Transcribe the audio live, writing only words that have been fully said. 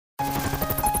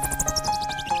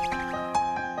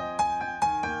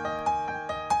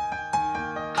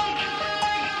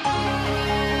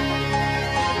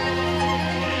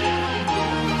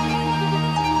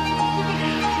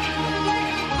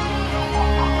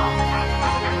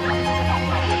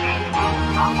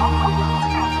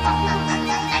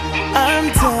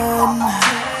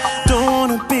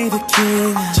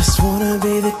king. Just wanna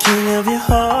be the king of your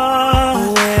heart.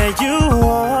 Where you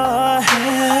are,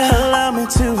 allow me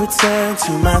to return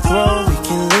to my throne. We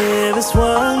can live as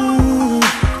one.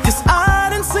 'Cause I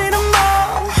done seen them all.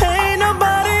 Ain't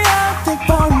nobody out there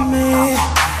for me.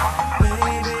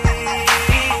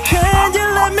 Can you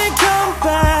let me come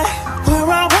back where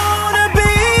I wanna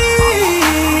be?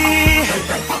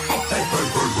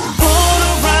 All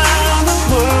around the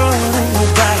world, ain't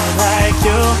nobody like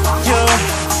you.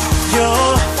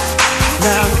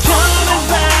 Now I'm coming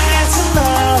back to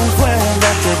love where I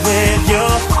left it with you.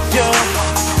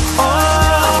 Oh,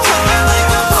 I'm coming like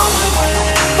a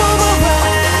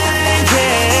boomerang,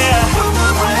 yeah.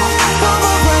 Boomerang,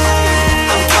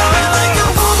 I'm coming like a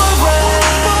boomerang,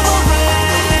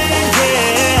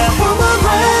 yeah.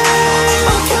 Boomerang,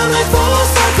 I'm coming full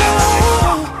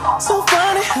circle. So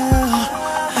funny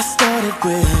how I started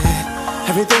with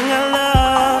everything I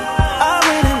love. I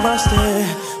really lost it.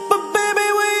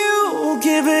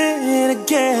 Give it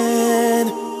again,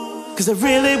 'cause I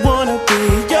really wanna be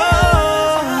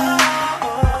yours,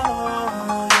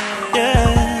 yeah.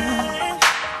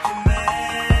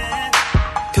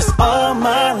 'Cause all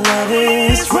my love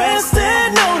is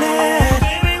resting on it.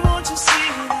 Baby, won't you see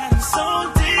that I'm so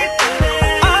deep in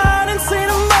it? I done seen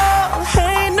them all.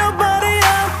 Ain't nobody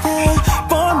out there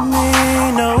for me,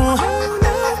 no.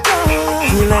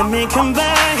 You let me come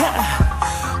back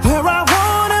where I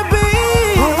wanna be.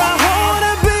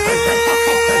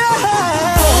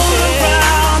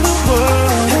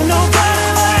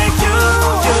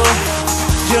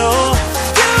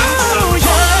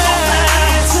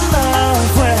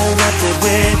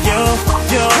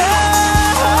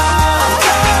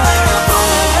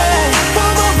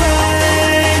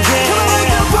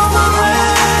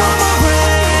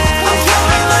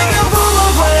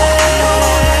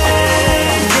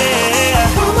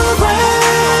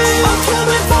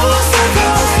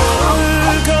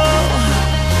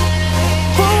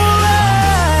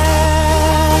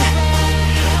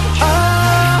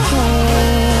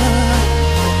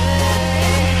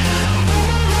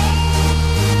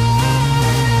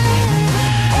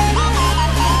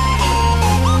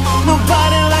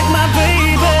 Nobody like my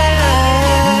baby.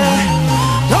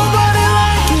 Nobody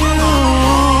like you.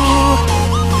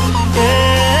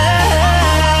 Yeah.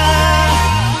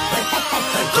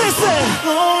 Listen.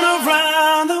 All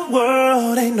around the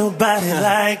world, ain't nobody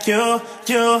like you.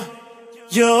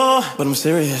 But I'm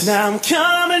serious. Now I'm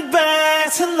coming back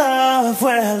to love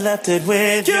where I left it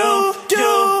with you.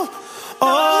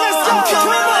 Oh, I'm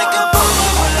coming